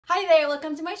Hi there,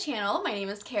 welcome to my channel. My name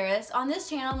is Karis. On this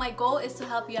channel, my goal is to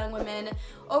help young women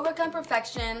overcome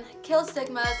perfection, kill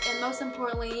stigmas, and most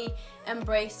importantly,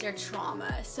 embrace their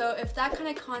trauma. So if that kind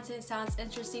of content sounds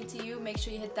interesting to you, make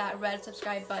sure you hit that red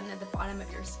subscribe button at the bottom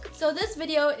of your screen. So this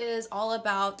video is all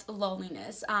about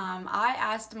loneliness. I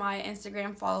asked my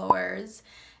Instagram followers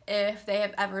if they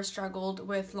have ever struggled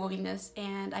with loneliness,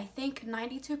 and I think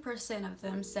 92% of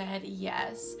them said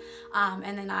yes.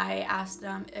 And then I asked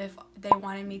them if they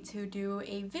wanted me to do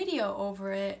a video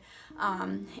over it,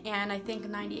 and I think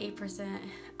 98%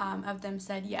 of them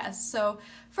said yes. So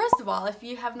first of all, if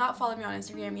you have not followed me on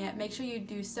Instagram yet, make sure you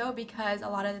do so, because a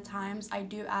lot of the times I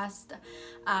do ask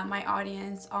my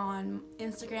audience on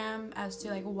Instagram as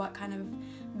to like what kind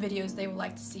of videos they would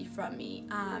like to see from me.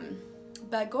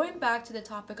 But going back to the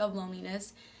topic of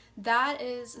loneliness, that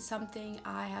is something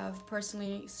I have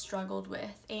personally struggled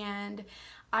with, and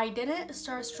I didn't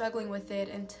start struggling with it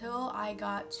until I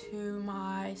got to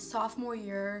my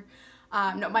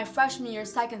my freshman year,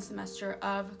 second semester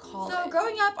of college. So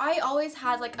growing up, I always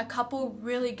had like a couple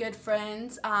really good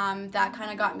friends that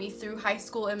kind of got me through high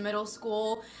school and middle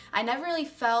school. I never really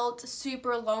felt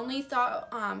super lonely throughout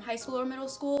high school or middle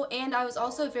school, and I was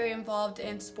also very involved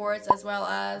in sports as well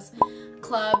as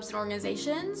clubs and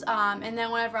organizations. And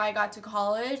then whenever I got to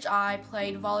college, I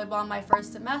played volleyball my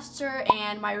first semester,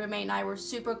 and my roommate and I were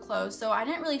super close, so I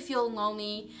didn't really feel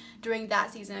lonely during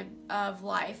that season of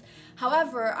life.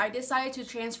 However, I decided to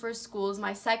transfer schools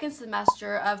my second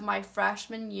semester of my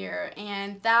freshman year,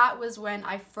 and that was when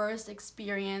I first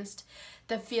experienced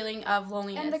the feeling of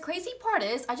loneliness. And the crazy part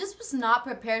is, I just was not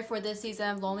prepared for this season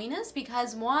of loneliness,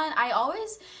 because one, I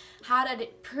always had a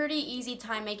pretty easy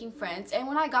time making friends, and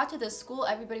when I got to the school,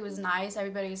 everybody was nice,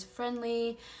 everybody was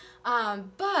friendly,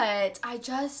 but I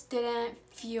just didn't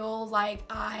feel like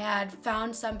I had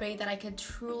found somebody that I could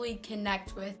truly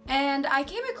connect with. And I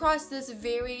came across this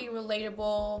very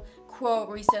relatable quote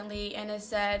recently, and it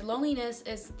said, "Loneliness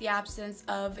is the absence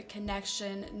of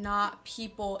connection, not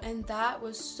people." And that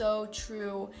was so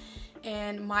true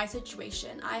in my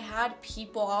situation. I had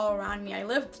people all around me. I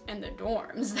lived in the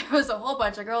dorms. There was a whole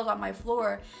bunch of girls on my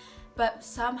floor, but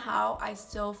somehow I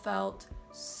still felt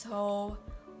so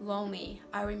lonely.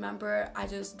 I remember I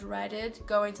just dreaded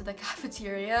going to the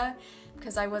cafeteria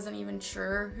because I wasn't even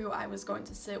sure who I was going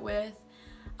to sit with.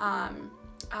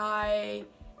 I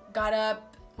got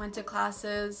up, went to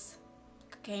classes,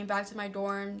 came back to my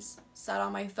dorms, sat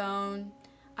on my phone.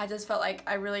 I just felt like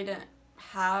I really didn't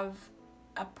have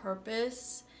a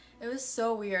purpose. It was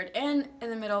so weird. And in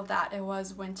the middle of that, it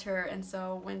was winter, and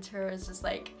so winter is just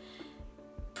like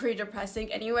pretty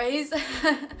depressing anyways.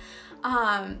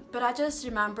 But I just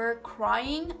remember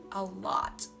crying a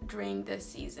lot during this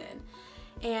season,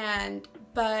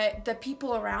 but the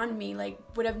people around me like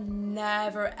would have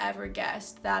never ever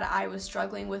guessed that I was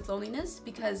struggling with loneliness,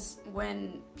 because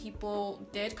when people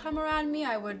did come around me,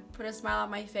 I would put a smile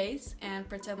on my face and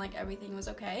pretend like everything was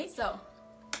okay. So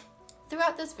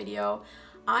throughout this video,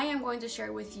 I am going to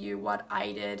share with you what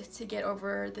I did to get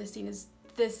over this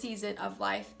season of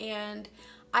life. And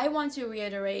I want to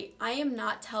reiterate, I am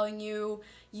not telling you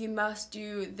you must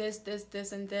do this,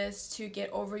 this, and this to get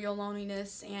over your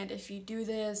loneliness, and if you do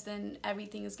this, then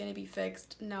everything is going to be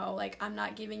fixed. No, like, I'm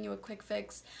not giving you a quick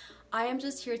fix. I am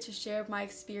just here to share my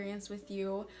experience with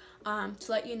you, to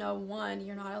let you know, one,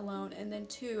 you're not alone, and then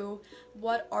two,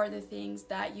 what are the things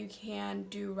that you can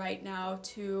do right now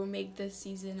to make this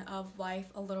season of life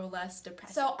a little less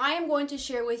depressing. So I am going to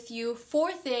share with you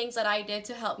 4 things that I did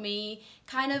to help me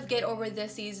kind of get over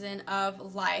this season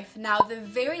of life. Now, the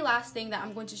very last thing that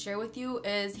I'm going to share with you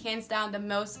is hands down the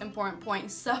most important point,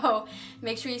 so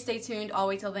make sure you stay tuned all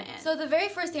the way till the end. So the very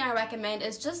first thing I recommend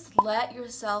is just let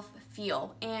yourself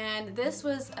feel, and this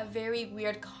was a very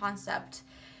weird concept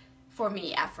for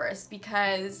me at first,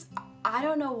 because I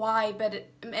don't know why, but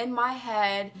in my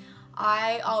head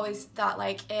I always thought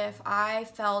like if I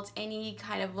felt any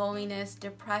kind of loneliness,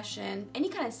 depression, any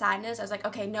kind of sadness, I was like,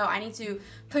 okay, no, I need to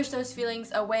push those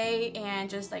feelings away and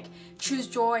just like choose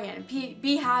joy and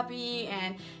be happy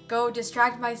and go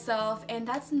distract myself, and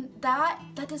that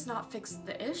does not fix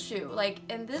the issue. Like,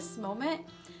 in this moment,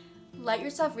 let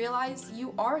yourself realize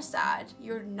you are sad,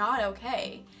 you're not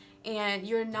okay, and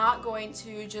you're not going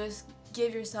to just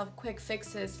give yourself quick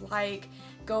fixes like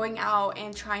going out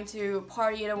and trying to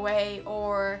party it away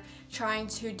or trying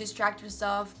to distract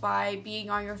yourself by being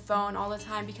on your phone all the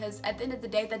time, because at the end of the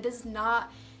day, that does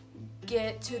not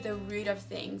get to the root of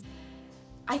things.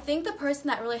 I think the person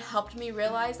that really helped me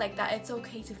realize like that it's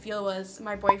okay to feel was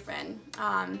my boyfriend.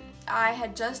 I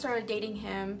had just started dating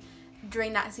him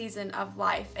during that season of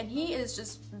life, and he is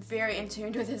just very in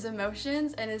tune with his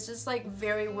emotions and is just like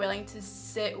very willing to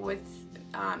sit with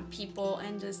people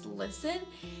and just listen.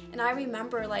 And I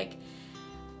remember like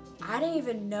I didn't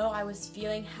even know I was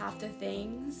feeling half the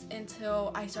things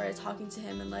until I started talking to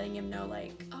him and letting him know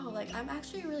like, oh, like I'm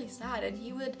actually really sad. And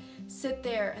he would sit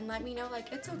there and let me know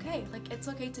like it's okay, like it's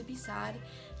okay to be sad.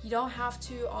 You don't have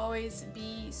to always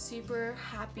be super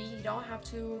happy. You don't have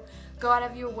to go out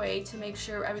of your way to make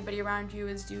sure everybody around you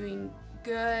is doing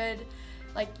good.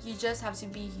 Like you just have to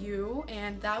be you.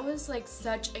 And that was like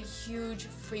such a huge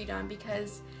freedom,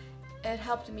 because it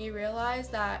helped me realize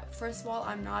that first of all,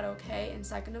 I'm not okay, and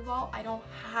second of all, I don't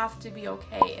have to be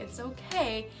okay. It's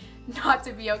okay not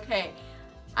to be okay.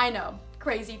 I know,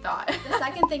 crazy thought. The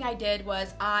second thing I did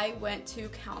was I went to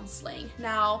counseling.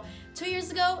 Now, 2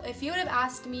 years ago, if you would have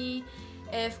asked me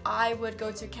if I would go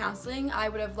to counseling, I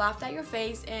would have laughed at your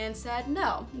face and said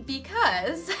no,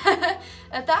 because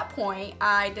at that point,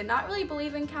 I did not really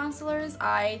believe in counselors.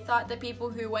 I thought the people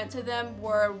who went to them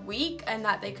were weak and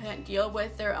that they couldn't deal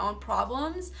with their own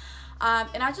problems.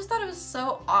 And I just thought it was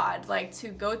so odd, like to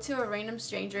go to a random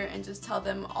stranger and just tell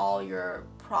them all your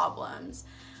problems.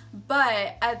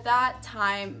 But at that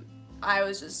time, I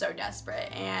was just so desperate,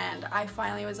 and I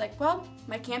finally was like, well,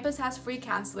 my campus has free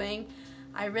counseling.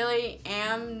 I really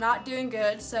am not doing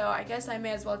good, so I guess I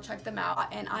may as well check them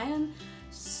out. And I am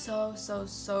so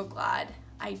glad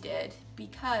I did,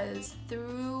 because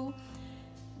through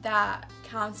that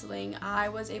counseling, I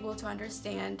was able to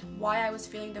understand why I was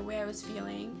feeling the way I was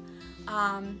feeling,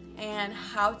 and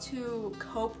how to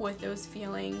cope with those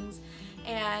feelings.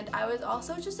 And I was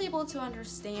also just able to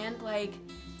understand like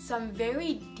some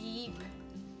very deep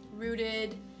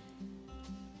rooted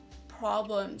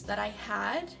problems that I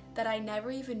had that I never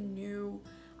even knew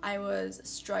I was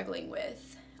struggling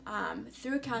with.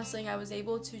 Through counseling, I was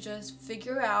able to just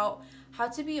figure out how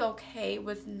to be okay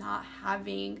with not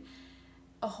having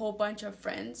a whole bunch of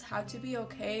friends, how to be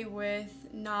okay with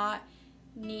not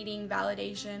needing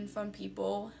validation from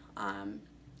people.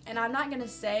 And I'm not gonna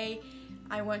say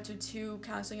I went to 2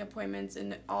 counseling appointments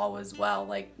and all was well.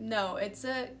 Like, no, it's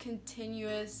a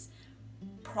continuous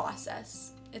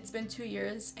process. It's been 2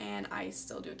 years and I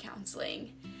still do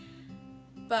counseling.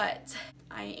 But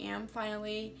I am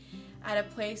finally at a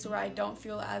place where I don't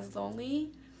feel as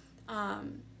lonely.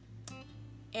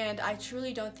 And I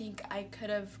truly don't think I could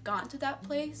have gotten to that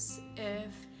place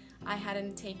if I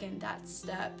hadn't taken that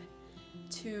step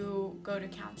to go to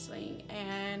counseling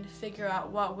and figure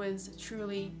out what was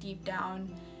truly deep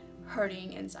down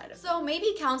hurting inside of me. So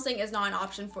maybe counseling is not an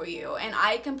option for you, and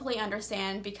I completely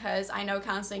understand, because I know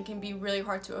counseling can be really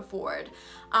hard to afford.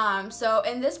 So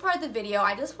in this part of the video,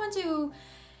 I just want to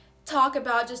talk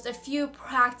about just a few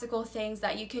practical things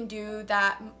that you can do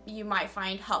that you might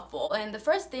find helpful. And the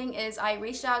first thing is I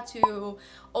reached out to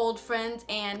old friends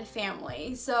and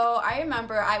family. So I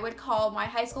remember I would call my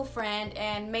high school friend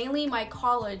and mainly my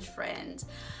college friend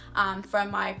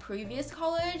from my previous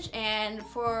college, and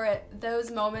for those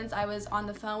moments I was on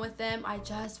the phone with them, I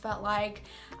just felt like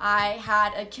I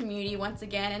had a community once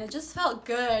again, and it just felt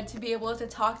good to be able to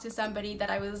talk to somebody that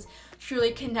I was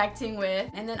truly connecting with.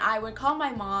 And then I would call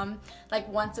my mom like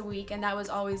once a week, and that was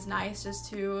always nice just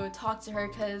to talk to her,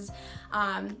 because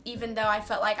even though I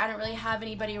felt like I didn't really have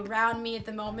anybody around me at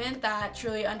the moment that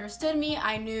truly understood me,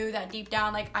 I knew that deep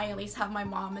down like I at least have my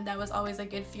mom, and that was always a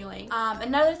good feeling.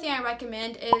 Another thing I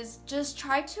recommend is just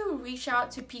try to reach out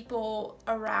to people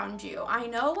around you. I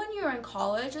know when you're in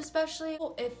college especially,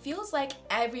 it feels like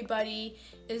everybody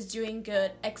is doing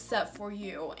good except for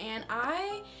you, and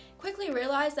I quickly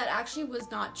realized that actually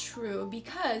was not true,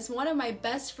 because one of my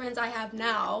best friends I have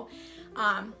now,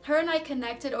 her and I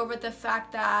connected over the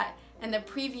fact that in the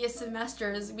previous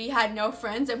semesters we had no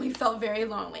friends and we felt very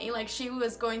lonely. Like, she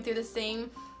was going through the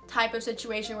same type of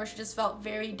situation where she just felt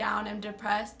very down and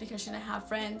depressed because she didn't have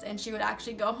friends, and she would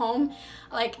actually go home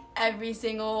like every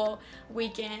single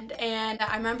weekend. And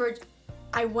I remember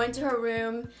I went to her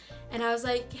room and I was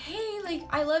like, hey, like,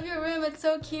 I love your room, it's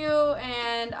so cute,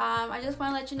 and I just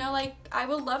want to let you know, like, I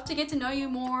would love to get to know you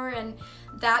more. And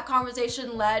that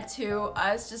conversation led to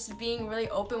us just being really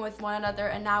open with one another,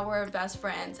 and now we're best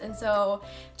friends. And so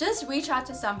just reach out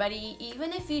to somebody,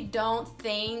 even if you don't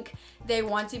think they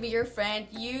want to be your friend.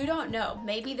 You don't know,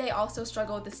 maybe they also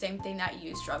struggle with the same thing that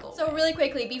you struggle. So really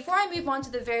quickly, before I move on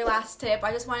to the very last tip,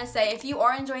 I just want to say, if you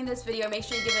are enjoying this video, make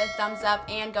sure you give it a thumbs up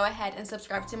and go ahead and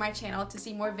subscribe to my channel to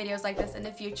see more videos like this in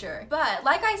the future. But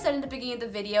like I said in the beginning of the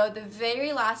video, the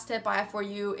very last tip I have for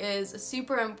you is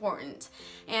super important,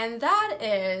 and that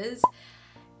is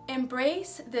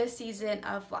embrace this season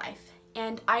of life.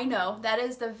 And I know that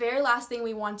is the very last thing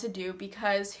we want to do,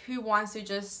 because who wants to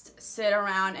just sit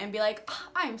around and be like, oh,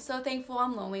 I'm so thankful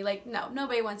I'm lonely? Like, no,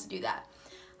 nobody wants to do that.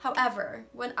 However,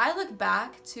 when I look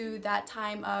back to that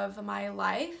time of my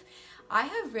life, I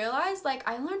have realized like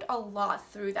I learned a lot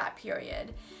through that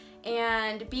period.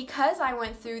 And because I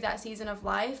went through that season of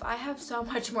life, I have so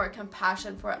much more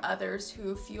compassion for others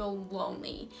who feel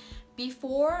lonely.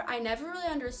 Before, I never really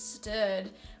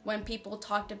understood when people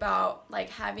talked about like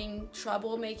having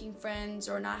trouble making friends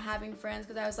or not having friends,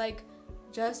 because I was like,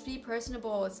 just be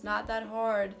personable, it's not that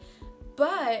hard.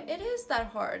 But it is that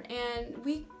hard, and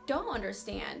we don't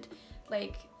understand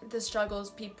like the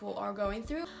struggles people are going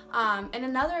through. And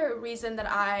another reason that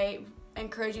I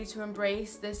encourage you to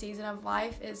embrace this season of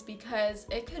life is because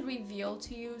it could reveal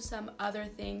to you some other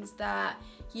things that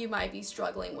you might be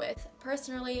struggling with.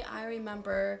 Personally, I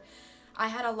remember I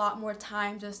had a lot more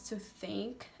time just to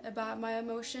think about my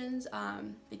emotions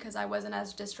because I wasn't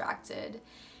as distracted.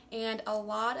 And a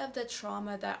lot of the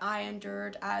trauma that I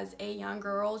endured as a young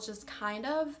girl just kind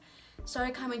of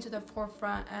started coming to the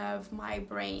forefront of my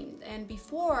brain. And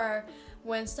before,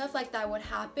 when stuff like that would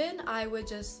happen, I would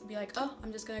just be like, oh,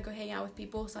 I'm just gonna go hang out with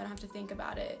people so I don't have to think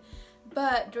about it.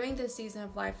 But during this season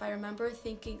of life, I remember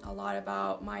thinking a lot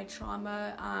about my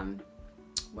trauma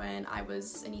when I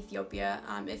was in Ethiopia.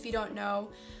 If you don't know,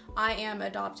 I am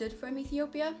adopted from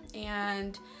Ethiopia,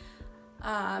 and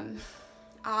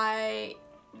I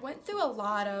went through a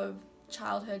lot of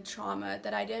childhood trauma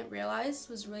that I didn't realize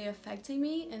was really affecting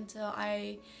me until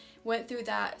I went through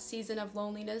that season of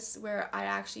loneliness where I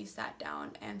actually sat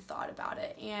down and thought about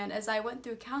it. And as I went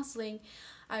through counseling,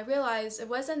 I realized it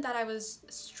wasn't that I was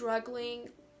struggling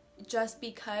just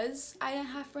because I didn't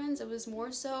have friends. It was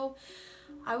more so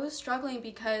I was struggling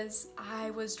because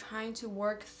I was trying to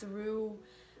work through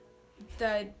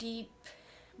the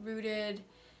deep-rooted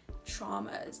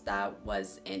traumas that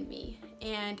was in me.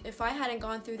 And if I hadn't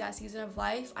gone through that season of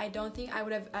life, I don't think I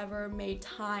would have ever made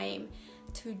time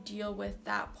to deal with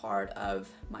that part of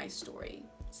my story.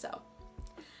 So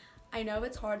I know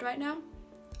it's hard right now,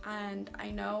 and I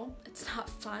know it's not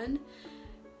fun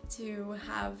to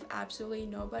have absolutely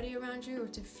nobody around you or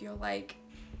to feel like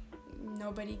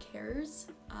nobody cares,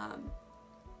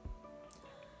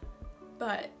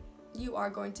 but you are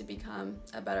going to become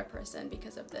a better person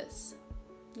because of this.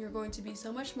 You're going to be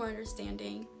so much more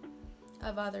understanding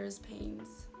of others' pains,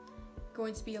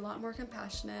 going to be a lot more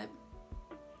compassionate,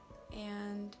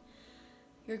 and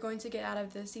you're going to get out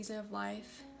of this season of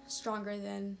life stronger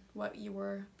than what you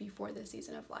were before this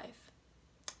season of life.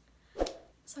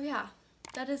 So yeah,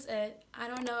 that is it. I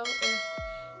don't know if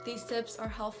these tips are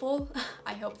helpful.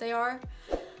 I hope they are.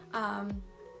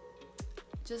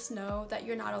 Just know that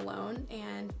you're not alone,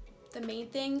 and the main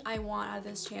thing I want out of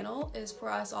this channel is for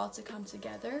us all to come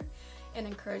together and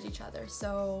encourage each other.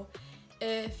 So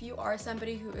if you are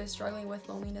somebody who is struggling with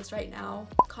loneliness right now,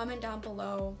 comment down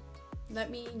below. Let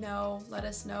me know, let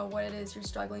us know what it is you're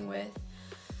struggling with.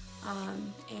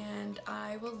 And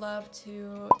I would love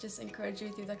to just encourage you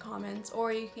through the comments,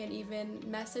 or you can even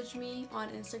message me on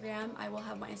Instagram. I will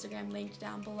have my Instagram linked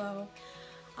down below,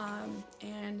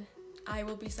 and I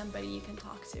will be somebody you can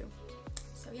talk to.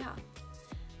 So yeah,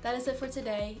 that is it for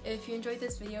today. If you enjoyed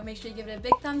this video, make sure you give it a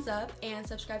big thumbs up and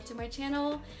subscribe to my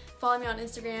channel. Follow me on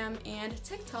Instagram and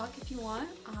TikTok if you want.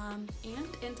 And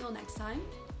until next time,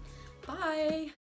 bye!